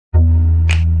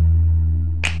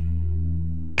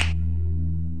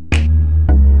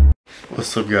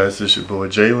What's up, guys? It's your boy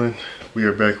Jaelin. We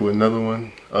are back with another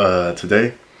one.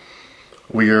 Today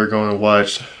we are going to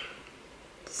watch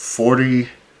 40.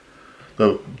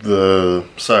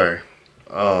 It's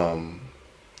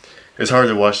hard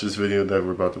to watch this video that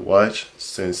we're about to watch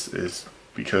since it's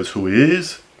because who it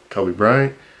is, Kobe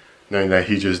Bryant, knowing that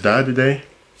he just died today.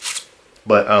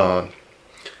 But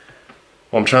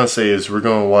what I'm trying to say is we're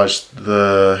going to watch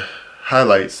the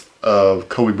highlights of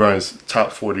Kobe Bryant's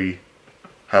top 40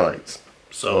 highlights.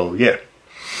 So yeah,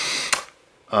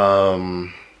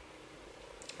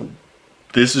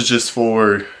 this is just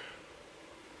for,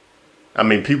 I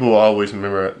mean, people always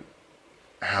remember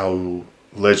how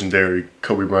legendary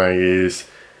Kobe Bryant is,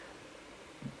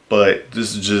 but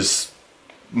this is just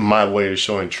my way of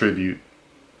showing tribute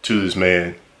to this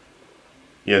man,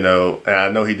 you know. And I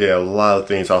know he did a lot of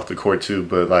things off the court too,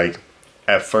 but like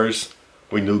at first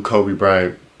we knew Kobe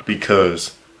Bryant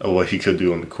because of what he could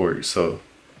do on the court. So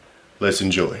let's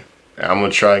enjoy. I'm gonna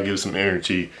try and give some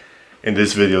energy in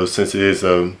this video since it is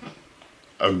a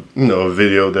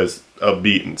video that's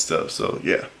upbeat and stuff. So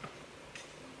yeah,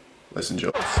 let's enjoy.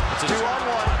 It's a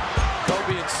 2-on-1.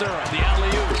 Kobe and Sarah, the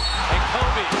alley-oop, and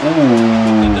Kobe.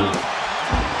 Ooh,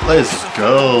 let's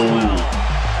go.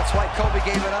 That's why Kobe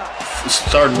gave it up.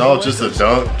 Starting off just a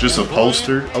dunk, just a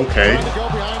poster. Okay.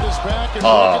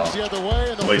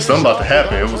 Wait, something about to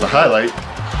happen. It was a highlight.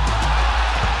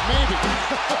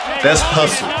 That's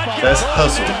hustle. That's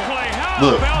hustle.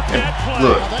 Look,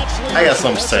 I got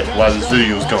something to say while this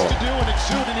video is going.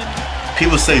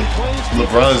 People say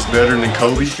LeBron's better than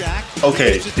Kobe.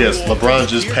 Okay, yes, LeBron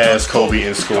just passed Kobe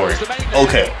in scoring.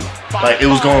 Okay, like it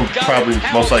was going probably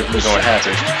most likely going to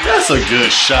happen. That's a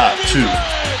good shot too.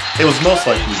 It was most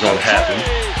likely going to happen,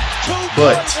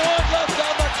 but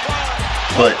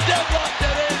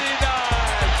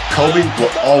Kobe will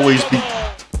always be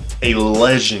a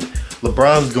legend.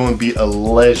 LeBron's going to be a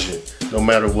legend no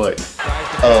matter what.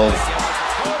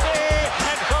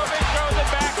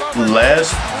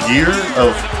 Last year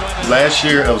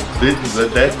of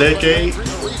that decade,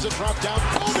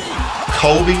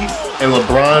 Kobe and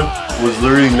LeBron was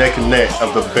literally neck and neck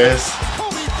of the best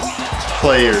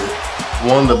player,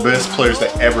 one of the best players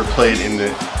that ever played in the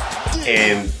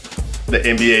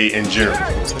NBA in general.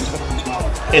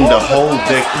 In the whole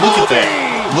deck, look at that.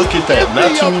 Look at that.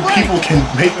 Not too many people can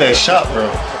make that shot,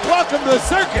 bro. Welcome to the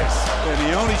circus. And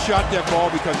he only shot that ball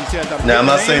because he said that. Now, I'm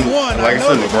not saying, like I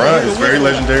said, LeBron is very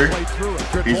legendary.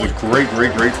 He's a great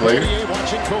player.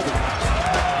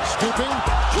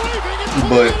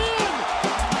 But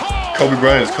Kobe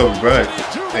Bryant is Kobe Bryant.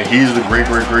 And he's a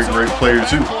great player,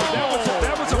 too.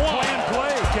 That was a planned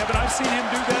play, Kevin. I've seen him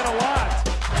do that a lot.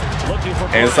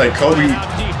 And it's like Kobe,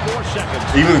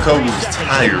 even when Kobe was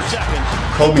tired,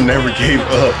 Kobe never gave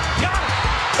up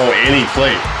on any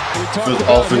play. It was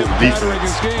offense and defense.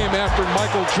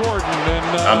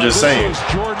 I'm just saying.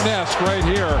 Jordan-esque right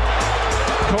here.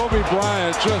 Kobe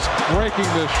Bryant just breaking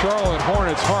the Charlotte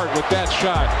Hornets' heart with that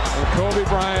shot. And Kobe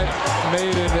Bryant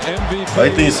made an MVP. I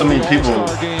think so many people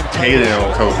hated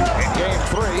on Kobe.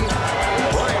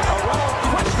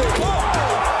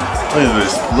 Look at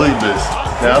this. Look at this.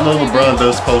 Now, I know LeBron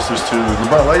does posters too.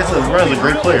 LeBron, like I said, LeBron's a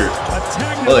great player.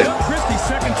 But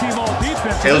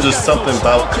it was just something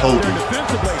about Kobe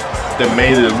that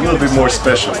made it a little bit more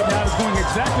special.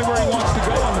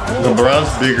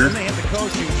 LeBron's bigger,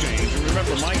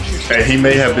 and he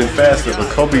may have been faster, but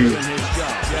Kobe,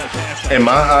 in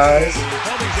my eyes,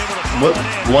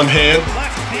 one hand,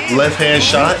 left hand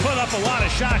shot. Put up a lot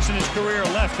of shots in his career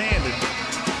left-handed.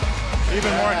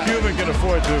 Even Mark Cuban can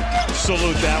afford to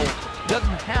salute that one.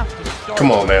 Doesn't have to start.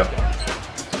 Come on now.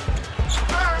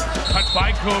 Cut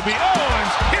by Kobe. Oh, and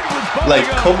hit with both. Like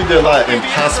Kobe did a lot of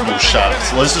impossible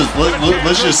shots. Let's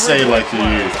just say like it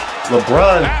is.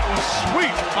 LeBron, That was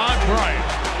sweet on Bryant.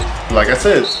 like I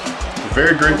said, a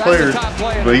very great player,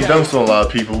 but he dunks on a lot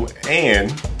of people,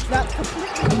 and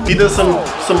he does some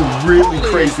really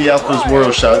crazy out this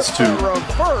world shots too.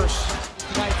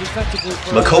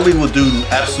 But Kobe will do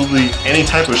absolutely any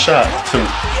type of shot to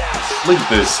look at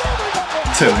this,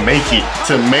 to make it,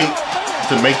 to make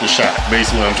the shot.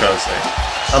 Basically, what I'm trying to say.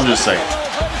 I'm just saying.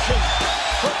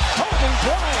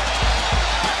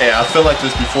 And I felt like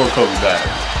this before Kobe died.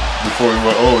 Before we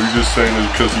went, oh, you're just saying this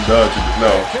because he died. No,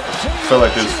 I felt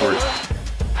like this for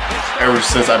ever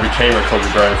since I became a Kobe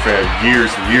Bryant fan,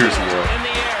 years and years ago.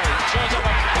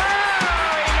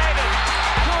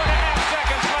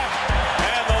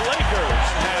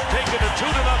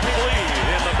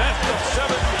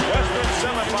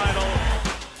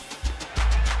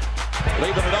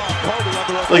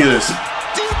 Look at this.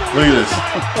 Look at this.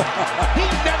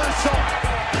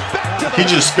 He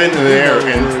just spin in the air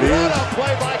and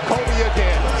Play by Kobe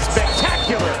again.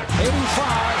 Spectacular.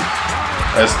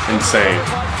 85. that's insane.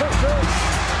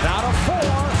 Now to 4.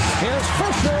 Here's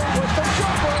Fisher with the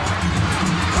jumper.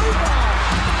 Rebound.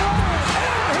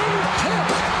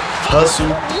 Hustle.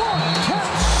 10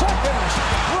 seconds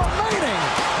remaining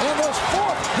in this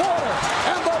fourth quarter,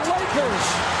 and the Lakers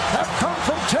have come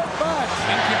from 10 back.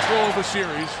 In control of the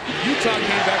series. Utah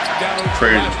came back down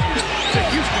Crazy. last year to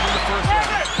Houston in the first round.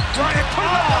 Bryant put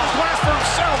it on the glass for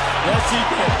himself. Yes, he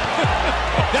did.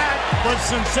 That was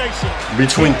sensational.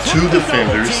 Between He two took the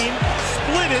defenders. double team,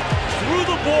 split it, threw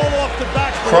the ball off the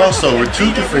backboard. Crossover, and two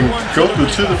beat defenders, everyone go to through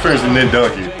the two rebound. defenders and then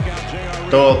dunk it.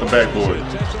 Throw out the backboard.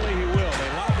 Intentionally he will.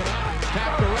 They lob it up,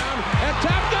 tapped around, and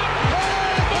tapped up.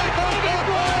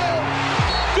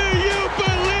 Do you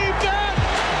believe that?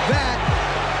 That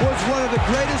was one of the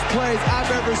greatest plays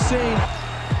I've ever seen.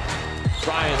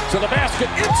 Bryant to the basket,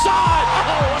 inside!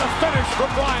 Oh, what a finish from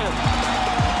Bryant.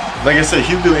 Like I said,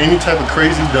 he'll do any type of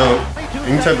crazy dunk,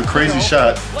 any type of crazy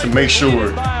shot to make sure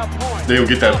they'll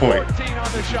get that point. 14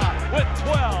 on the shot with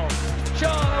 12.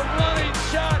 Shaw, a running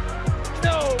shot.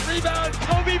 No, rebound,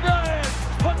 Kobe Bryant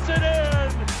puts it in.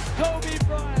 Kobe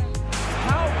Bryant.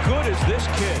 How good is this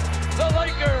kid? The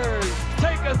Lakers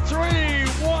take a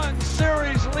 3-1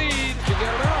 series lead to get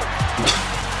it out.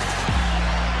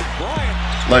 Bryant.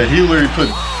 Like he literally put.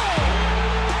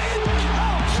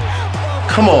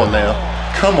 Come on now,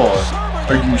 come on.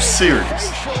 Are you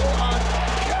serious?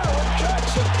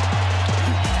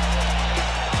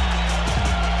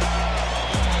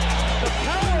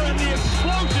 Power and the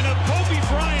explosion of Kobe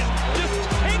Bryant just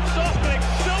takes off and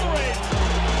accelerates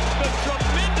the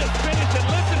tremendous finish and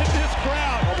listen to this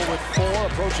crowd. With 4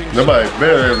 approaching. Nobody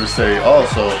better ever say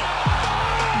also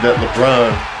that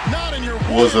LeBron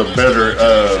was a better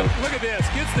Look at this.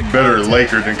 Gets the better contact.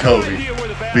 Laker than No Kobe. idea where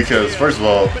the basket Because is. first of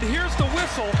all, But here's the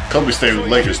whistle. Kobe stayed with the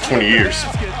Lakers 20 years.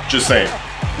 Just saying.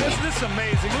 This is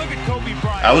amazing. Look at Kobe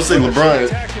Bryant. I would say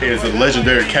LeBron is a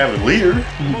legendary Cavalier.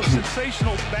 Most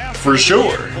sensational basket. For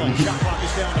sure. Shot clock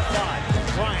is down to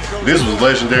 5. Bryant goes This was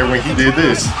legendary when he did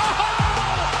this.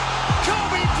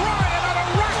 Kobe Bryant on a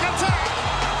rack attack.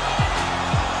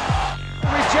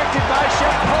 Rejected by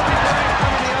Shaq. Kobe Bryant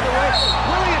coming the other way.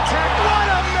 Will he attack? What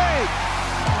a make!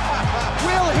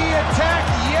 Will he attack?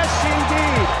 Yes,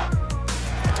 indeed.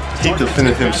 He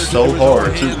defended him so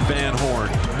hard too. Van Horn.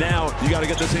 Now you got to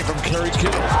get this thing from Kerry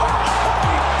Kittle.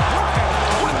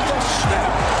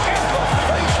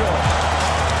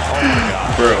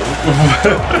 Bro.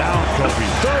 Down, Kobe.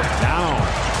 Down.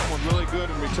 Really good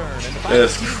in return. And if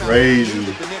That's crazy.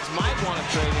 the Knicks might want to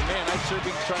trade him, man, I'd sure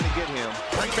be trying to get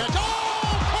him.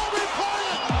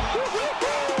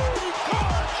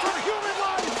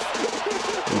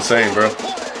 Insane, bro.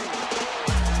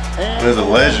 There's a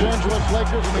legend.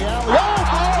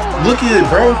 Look at it,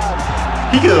 bro.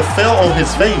 He could have fell on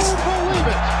his face.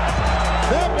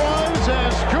 That was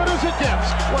as good as it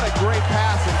gets. What a great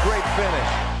pass and great finish.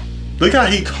 Look how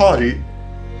he caught it.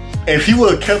 If he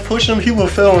would have kept pushing him, he would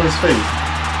have fell on his face.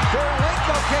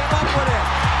 Derelenko came up with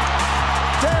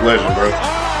it. Legend, bro.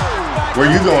 Where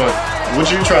you going?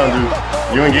 What you trying to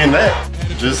do? You ain't getting that.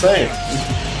 Just saying.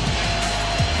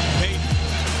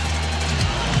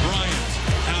 Bryant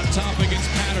out top against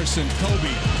Patterson.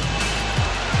 Kobe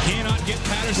cannot get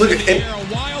Patterson Look in at the it. air.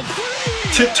 A wild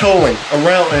three. Tiptoeing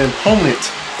around an opponent.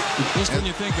 Just when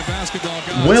you think the basketball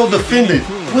guys Well keep defended.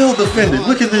 getting cool. Well defended.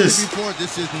 Look at this. Before,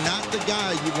 this is not the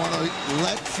guy you want to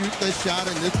let shoot the shot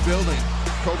in this building.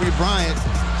 Kobe Bryant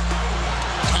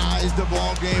ties the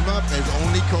ball game up as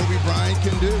only Kobe Bryant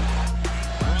can do.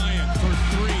 Bryant for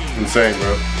 3. Insane,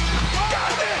 bro.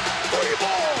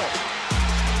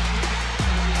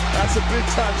 That's a big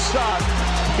time shot.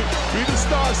 Be the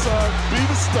star, son. Be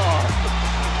the star.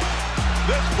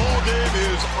 This ball game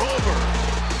is over.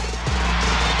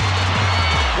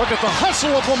 Look at the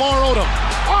hustle of Lamar Odom.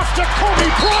 Off to Kobe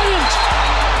Bryant.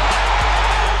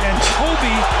 And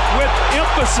Kobe with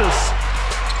emphasis.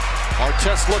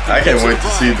 I can't wait to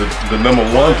see the number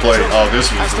 1 play. Oh, this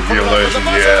was to be a legend.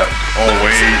 Yeah. Oh,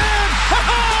 wait.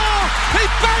 He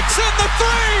banks in the 3,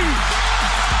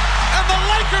 and the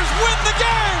Lakers win the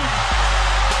game.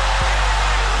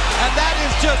 And that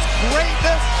is just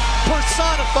greatness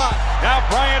personified. Now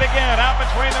Bryant again, out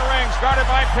between the rings, guarded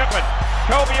by Pippen.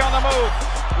 Kobe on the move,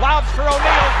 lobs for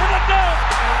O'Neal for the dunk.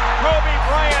 Kobe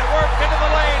Bryant worked into the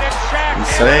lane, and Shaq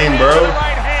Insane, bro. with the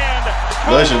right hand.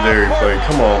 Legendary play.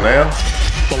 Come on now.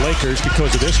 The Lakers,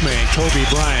 because of this man, Kobe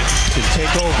Bryant, can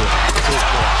take over.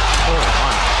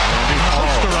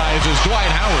 Posterizes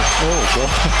Dwight Howard. Oh, boy.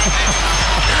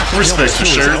 Respect for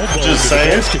sure. Just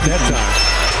saying. That time.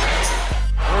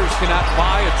 Where's cannot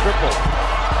buy a triple.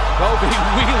 Kobe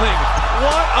wheeling.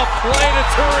 What a play to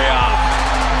Turiaf.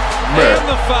 And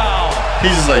the foul.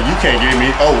 He's just like, you can't get me.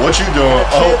 Oh, what you doing?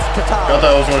 Oh, I thought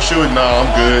I was going to shoot it. No, I'm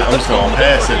good. I'm just going to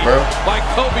pass it, bro. By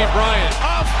Kobe Bryant.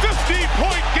 A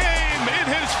 50-point game in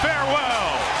his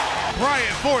farewell.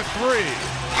 Bryant for three.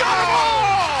 Go!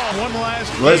 One last.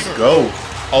 Let's go.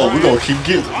 Oh, we're going to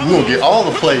get all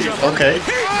the plays. Okay.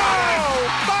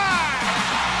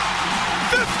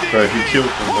 Bro, he killed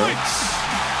him, bro. He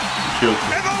killed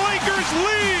him. And the Lakers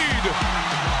lead.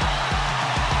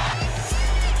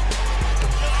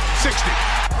 60.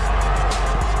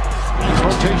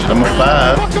 Number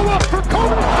 5. Buckle up for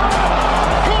Kobe.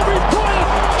 Kobe Bryant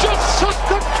just sucked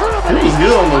the curve. He was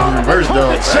good on the reverse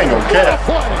dunk. I ain't gonna cap.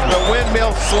 The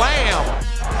windmill slam.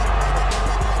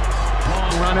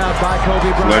 Run out by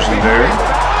Kobe Bryant. Legendary.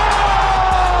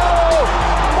 Oh,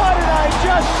 what did I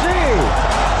just see?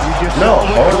 No,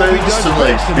 hard ladies to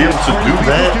like be able to do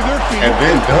that and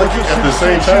then dunk it at the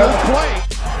same time.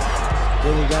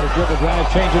 Really got a dribble drive,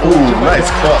 change it. Ooh, nice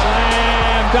cup.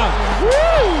 Slam dunk.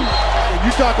 Woo!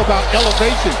 You talk about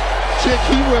elevation. Chick,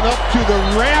 he went up to the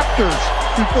rafters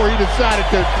before he decided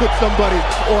to put somebody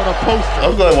on a poster.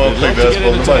 I'm glad when I play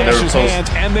basketball, nobody never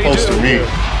posts me.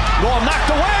 Ball knocked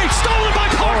away, stolen by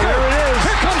Parker. There it is.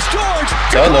 Here comes George.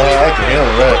 Y'all know how I can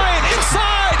handle that. Bryant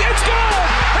inside. It's good.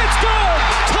 It's good.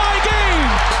 Tie game.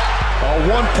 A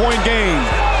 1-point game.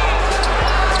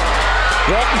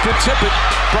 Walton could tip it.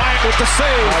 Bryant with the save.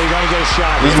 Oh, you gotta get a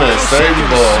shot. This man saved the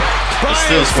ball and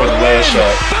still scored the last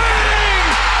shot.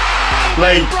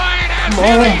 Like, come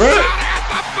on, bro.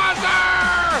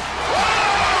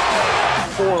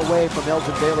 4 away from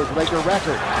Elgin Baylor's Laker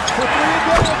record. For 3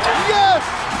 again. Yes!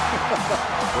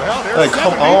 Well, there's Like,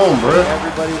 come on, bro.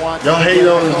 Everybody wants Y'all hate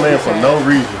on this man for no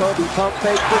reason. Kobe pump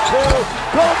fake for 2.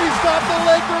 Kobe stopped the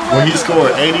Laker record. When he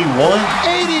scored 81,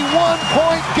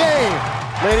 81-point game.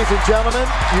 Ladies and gentlemen,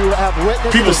 you have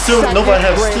witnessed people still, nobody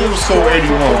has still scored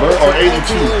 81, bro, or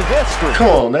 82. Come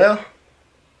on now.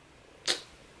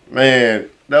 Man,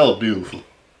 that was beautiful.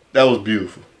 That was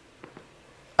beautiful.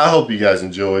 I hope you guys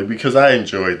enjoyed, because I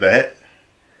enjoyed that.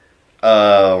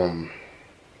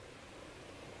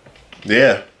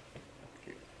 Yeah.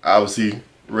 Obviously,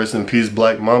 rest in peace,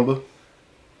 Black Mamba.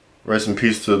 Rest in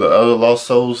peace to the other lost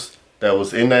souls that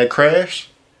was in that crash.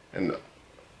 And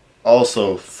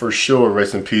also, for sure,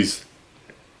 rest in peace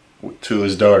to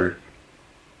his daughter.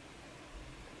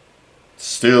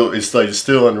 Still, it's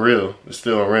still unreal. It's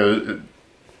still unreal.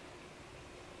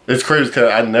 It's crazy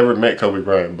because I never met Kobe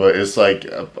Bryant, but it's like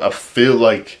I feel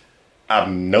like I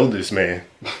know this man.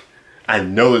 I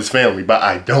know his family, but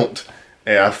I don't.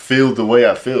 And I feel the way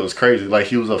I feel. It's crazy. Like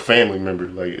he was a family member.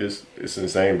 Like it's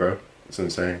insane, bro. It's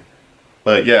insane.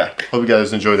 But yeah, hope you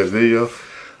guys enjoyed this video.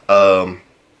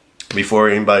 Before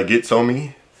anybody gets on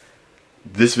me,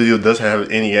 this video doesn't have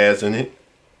any ads in it,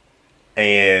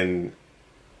 and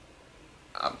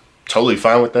I'm totally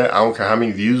fine with that. I don't care how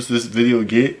many views this video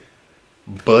get,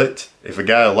 but if it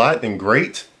got a lot, then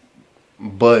great.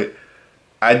 But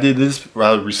I did this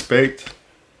out of respect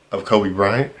of Kobe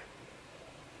Bryant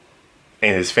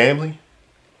and his family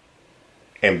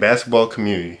and basketball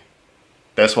community.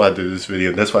 That's why I did this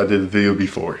video. That's why I did the video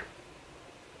before.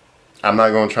 I'm not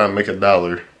going to try and make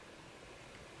 $1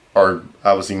 or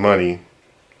obviously money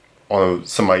on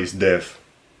somebody's death.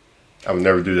 I would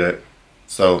never do that.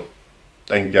 So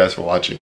thank you guys for watching.